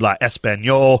 Se habla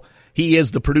español. He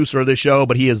is the producer of this show,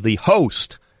 but he is the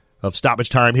host of Stoppage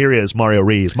Time. Here is Mario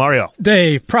Reeves. Mario.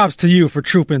 Dave, props to you for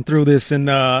trooping through this and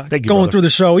Thank you, going brother. through the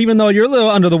show, even though you're a little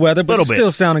under the weather, but it's bit.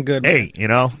 still sounding good. Hey, you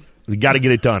know, we got to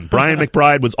get it done. Brian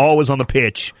McBride was always on the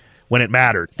pitch when it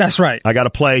mattered. That's right. I got to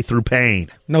play through pain.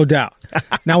 No doubt.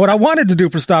 Now, what I wanted to do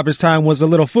for Stoppage Time was a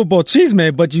little football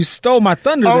chisme, but you stole my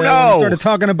thunder there when you started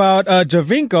talking about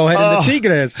Giovinco heading to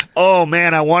Tigres. Oh,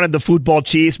 man, I wanted the football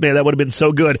chisme. That would have been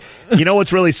so good. You know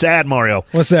what's really sad, Mario?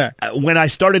 What's that? When I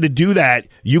started to do that,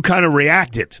 you kind of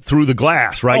reacted through the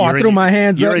glass, right? Oh, I threw my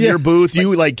hands up. You're in your booth.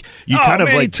 You kind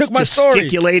of took my story.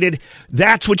 gesticulated.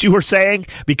 That's what you were saying?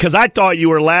 Because I thought you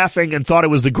were laughing and thought it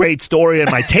was the great story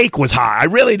and my take was high. I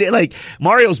really did. Like,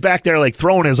 Mario's back there, like,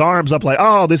 throwing his arms up like,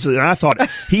 oh, this is, and I thought,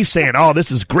 he's saying, oh,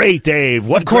 this is great, Dave.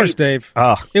 What of course, great. Dave.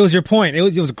 It was your point. It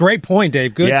was a great point,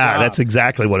 Dave. Good job. That's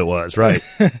exactly what it was, right?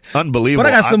 Unbelievable.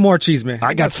 But I got some more chisme.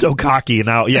 I got so cocky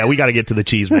now. Yeah, we got to get to the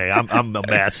chisme. I'm a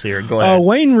mess here. Go ahead.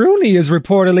 Wayne Rooney is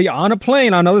reportedly on a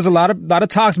plane. I know there's a lot of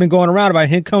talks been going around about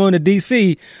him coming to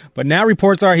D.C., but now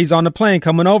reports are he's on the plane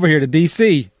coming over here to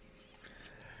D.C.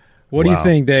 What do you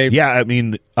think, Dave? Yeah, I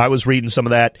mean, I was reading some of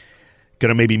that. Going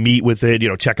to maybe meet with it,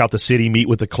 check out the city, meet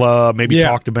with the club, maybe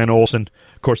talk to Ben Olsen.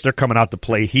 Of course, they're coming out to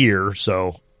play here,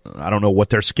 so I don't know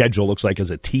what their schedule looks like as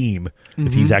a team,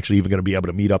 if he's actually even going to be able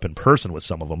to meet up in person with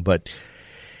some of them. But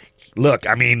look,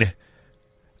 I mean,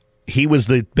 he was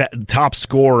the top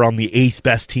scorer on the 8th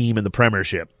best team in the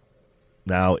Premiership.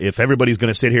 Now, if everybody's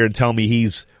going to sit here and tell me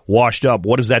he's washed up,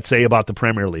 what does that say about the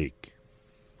Premier League,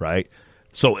 right?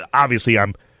 So obviously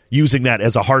I'm using that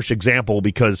as a harsh example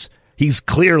because he's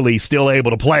clearly still able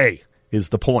to play, is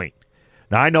the point.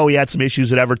 Now, I know he had some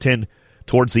issues at Everton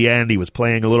towards the end. He was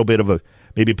playing a little bit of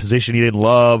maybe a position he didn't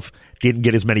love, didn't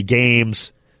get as many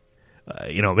games.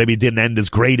 Maybe it didn't end as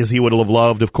great as he would have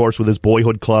loved, of course, with his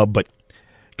boyhood club. But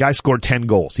guy scored 10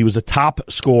 goals. He was a top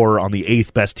scorer on the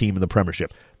 8th best team in the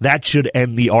Premiership. That should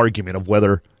end the argument of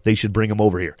whether they should bring him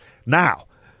over here. Now,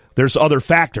 there's other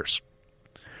factors.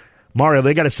 Mario,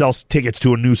 they got to sell tickets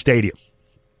to a new stadium.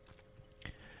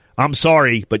 I'm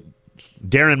sorry, but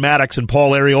Darren Maddox and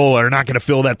Paul Areola are not going to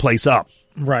fill that place up.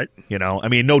 Right. I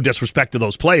mean, no disrespect to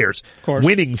those players. Of course.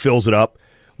 Winning fills it up.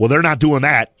 Well, they're not doing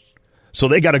that, so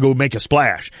they got to go make a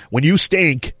splash. When you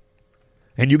stink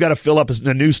and you got to fill up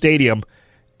a new stadium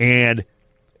and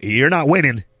you're not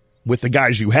winning with the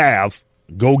guys you have,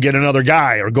 go get another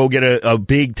guy or go get a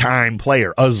big-time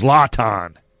player, a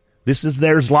Zlatan. This is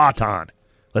their Zlatan.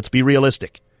 Let's be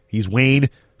realistic. He's Wayne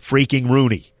freaking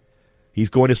Rooney. He's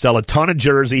going to sell a ton of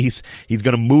jerseys. He's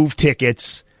going to move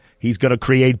tickets. He's going to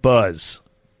create buzz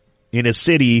in a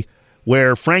city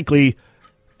where, frankly,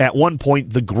 at one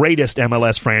point, the greatest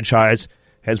MLS franchise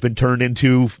has been turned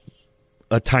into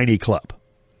a tiny club.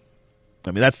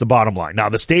 I mean, that's the bottom line. Now,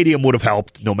 the stadium would have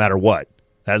helped no matter what.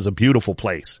 That's a beautiful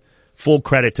place. Full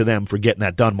credit to them for getting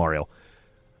that done, Mario.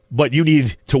 But you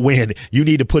need to win. You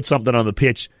need to put something on the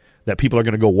pitch that people are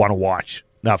going to go want to watch.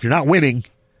 Now, if you're not winning,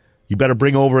 you better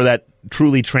bring over that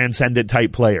truly transcendent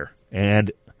type player.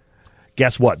 And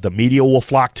guess what? The media will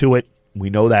flock to it. We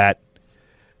know that.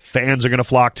 Fans are going to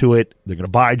flock to it. They're going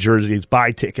to buy jerseys,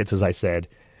 buy tickets, as I said.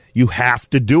 You have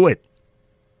to do it.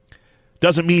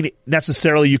 Doesn't mean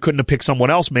necessarily you couldn't have picked someone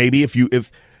else, maybe.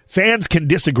 If fans can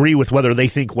disagree with whether they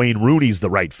think Wayne Rooney's the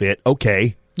right fit,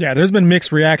 okay. Yeah, there's been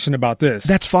mixed reaction about this.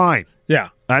 That's fine. Yeah.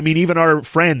 I mean, even our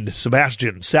friend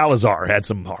Sebastian Salazar had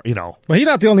some, Well, he's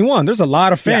not the only one. There's a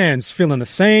lot of fans feeling the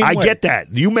same way. I get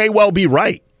that. You may well be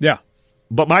right. Yeah.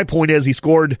 But my point is he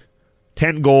scored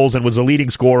 10 goals and was the leading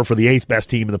scorer for the 8th best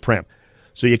team in the Prem.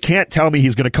 So you can't tell me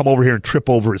he's going to come over here and trip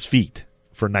over his feet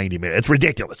for 90 minutes. It's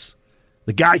ridiculous.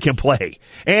 The guy can play.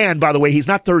 And, by the way, he's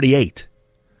not 38.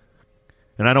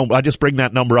 And I just bring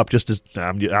that number up just as,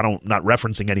 not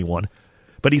referencing anyone.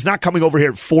 But he's not coming over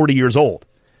here at 40 years old.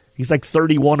 He's like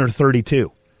 31 or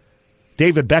 32.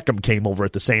 David Beckham came over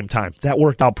at the same time. That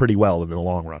worked out pretty well in the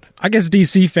long run. I guess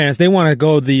DC fans, they want to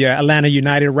go the Atlanta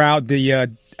United route, the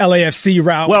LAFC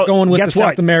route, going with the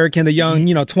South American, the young,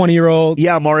 20-year-old.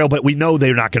 Yeah, Mario, but we know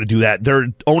they're not going to do that. Their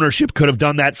ownership could have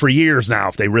done that for years now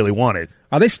if they really wanted.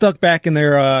 Are they stuck back in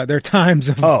their times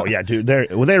of yeah, dude. They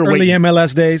were early waiting.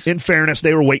 MLS days? In fairness,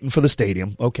 they were waiting for the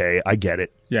stadium. Okay, I get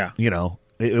it. Yeah.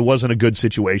 It wasn't a good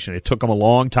situation. It took them a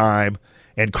long time.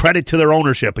 And credit to their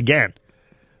ownership again.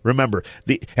 Remember,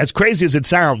 as crazy as it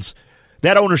sounds,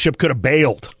 that ownership could have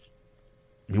bailed.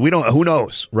 I mean, who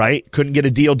knows, right? Couldn't get a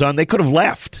deal done. They could have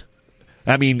left.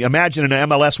 I mean, imagine an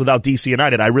MLS without DC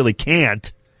United. I really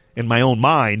can't in my own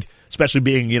mind, especially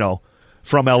being,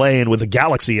 from LA and with the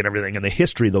Galaxy and everything and the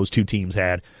history those two teams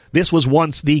had. This was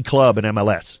once the club in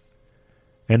MLS.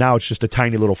 And now it's just a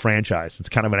tiny little franchise. It's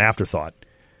kind of an afterthought.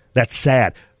 That's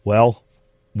sad. Well,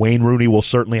 Wayne Rooney will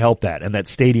certainly help that, and that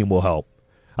stadium will help.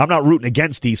 I'm not rooting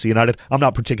against DC United. I'm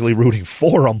not particularly rooting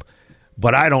for them,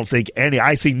 but I don't think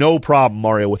I see no problem,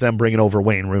 Mario, with them bringing over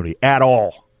Wayne Rooney at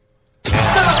all.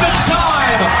 Stoppage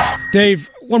time! Dave,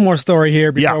 one more story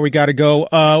here before we got to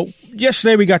go.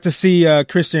 Yesterday we got to see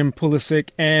Christian Pulisic,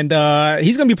 and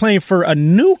he's going to be playing for a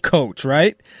new coach,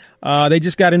 right? They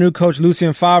just got a new coach,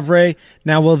 Lucien Favre.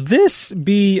 Now, will this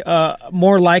be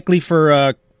more likely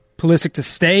for Pulisic to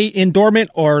stay in Dortmund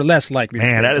or less likely to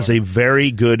stay in Dortmund? That is a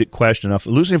very good question.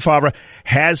 Lucien Favre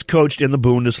has coached in the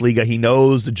Bundesliga. He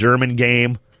knows the German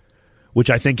game,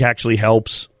 which I think actually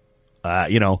helps.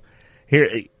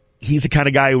 Here he's the kind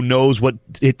of guy who knows what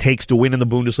it takes to win in the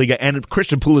Bundesliga, and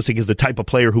Christian Pulisic is the type of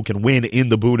player who can win in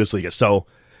the Bundesliga. So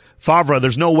Favre,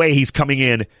 there's no way he's coming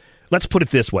in. Let's put it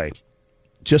this way,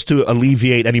 just to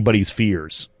alleviate anybody's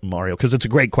fears, Mario, because it's a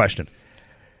great question.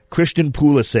 Christian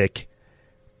Pulisic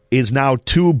is now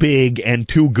too big and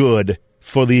too good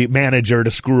for the manager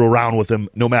to screw around with him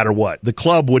no matter what. The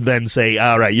club would then say,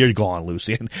 all right, you're gone,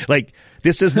 Lucien.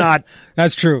 This is not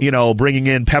that's true. Bringing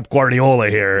in Pep Guardiola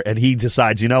here, and he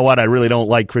decides, you know what, I really don't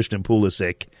like Christian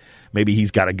Pulisic. Maybe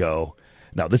he's got to go.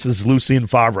 No, this is Lucien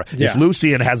Favre. Yeah. If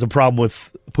Lucien has a problem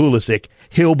with Pulisic,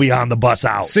 he'll be on the bus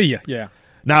out. See ya, yeah.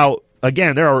 Now,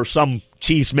 again, there are some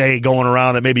Chiefs may going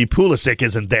around that maybe Pulisic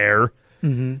isn't there.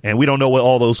 Mm-hmm. And we don't know what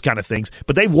all those kind of things.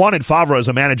 But they've wanted Favre as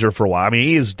a manager for a while. I mean,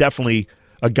 he is definitely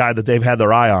a guy that they've had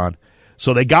their eye on.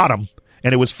 So they got him.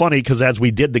 And it was funny because as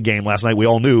we did the game last night, we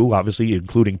all knew, obviously,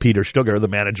 including Peter Stöger, the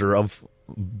manager of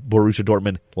Borussia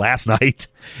Dortmund last night.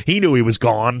 He knew he was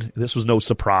gone. This was no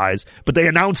surprise. But they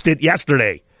announced it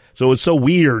yesterday. So it was so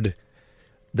weird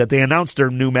that they announced their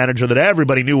new manager that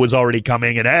everybody knew was already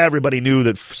coming, and everybody knew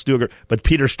that but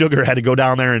Peter Stöger had to go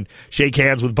down there and shake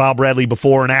hands with Bob Bradley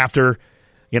before and after.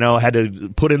 Had to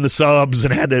put in the subs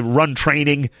and had to run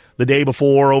training the day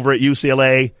before over at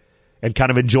UCLA and kind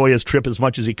of enjoy his trip as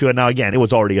much as he could. Now, again, it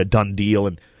was already a done deal,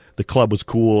 and the club was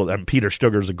cool, and Peter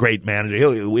Stöger's a great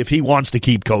manager. If he wants to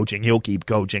keep coaching, he'll keep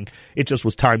coaching. It just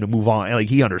was time to move on.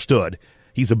 He understood.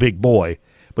 He's a big boy,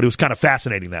 but it was kind of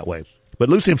fascinating that way. But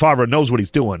Lucien Favre knows what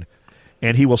he's doing,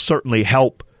 and he will certainly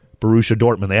help Borussia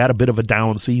Dortmund. They had a bit of a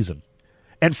down season.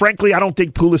 And frankly, I don't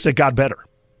think Pulisic got better.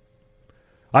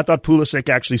 I thought Pulisic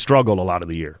actually struggled a lot of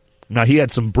the year. Now, he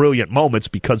had some brilliant moments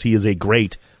because he is a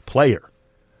great player,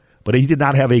 but he did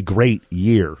not have a great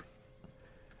year.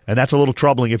 And that's a little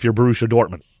troubling if you're Borussia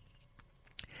Dortmund.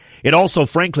 It also,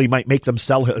 frankly, might make them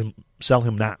sell him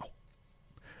now.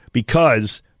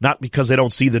 Not because they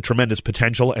don't see the tremendous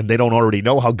potential and they don't already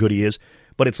know how good he is,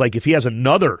 but it's like if he has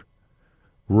another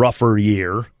rougher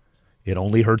year, it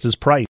only hurts his price.